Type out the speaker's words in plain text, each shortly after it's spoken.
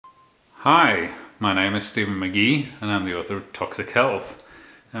Hi, my name is Stephen McGee and I'm the author of Toxic Health.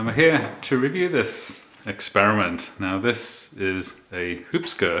 And we're here to review this experiment. Now this is a hoop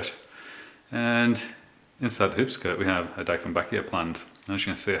skirt, and inside the hoop skirt we have a Dieffenbachia plant. As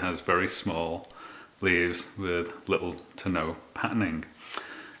you can see, it has very small leaves with little to no patterning.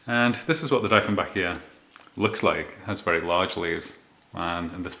 And this is what the Dieffenbachia looks like. It has very large leaves,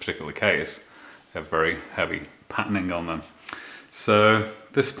 and in this particular case they have very heavy patterning on them. So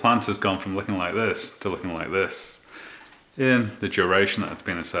this plant has gone from looking like this to looking like this in the duration that it's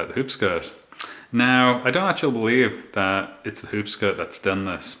been inside the hoop skirt. Now, I don't actually believe that it's the hoop skirt that's done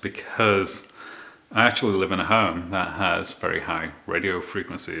this, because I actually live in a home that has very high radio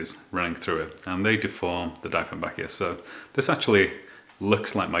frequencies running through it, and they deform the Dieffenbachia. So this actually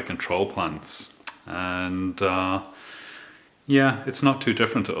looks like my control plants, and yeah, it's not too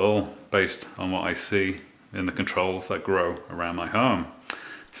different at all based on what I see in the controls that grow around my home.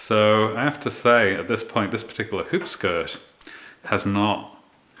 So I have to say, at this point, this particular hoop skirt has not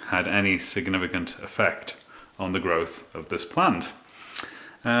had any significant effect on the growth of this plant.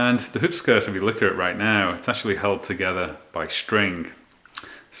 And the hoop skirt, if you look at it right now, it's actually held together by string.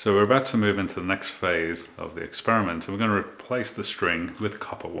 So we're about to move into the next phase of the experiment, and we're going to replace the string with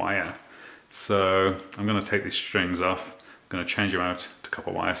copper wire. So I'm going to take these strings off, I'm going to change them out to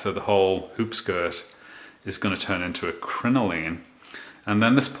copper wire, so the whole hoop skirt is going to turn into a crinoline. And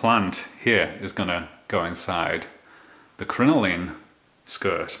then this plant here is going to go inside the crinoline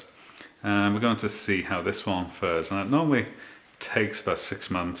skirt. And we're going to see how this one fares. And it normally takes about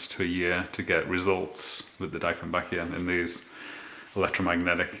 6 months to a year to get results with the Dieffenbachia in these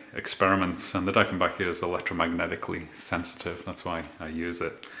electromagnetic experiments. And the Dieffenbachia is electromagnetically sensitive. That's why I use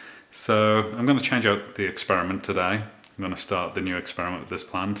it. So I'm going to change out the experiment today. I'm going to start the new experiment with this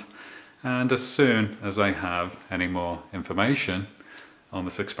plant. And as soon as I have any more information on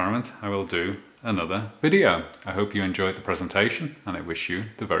this experiment, I will do another video. I hope you enjoyed the presentation, and I wish you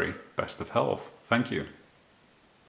the very best of health. Thank you.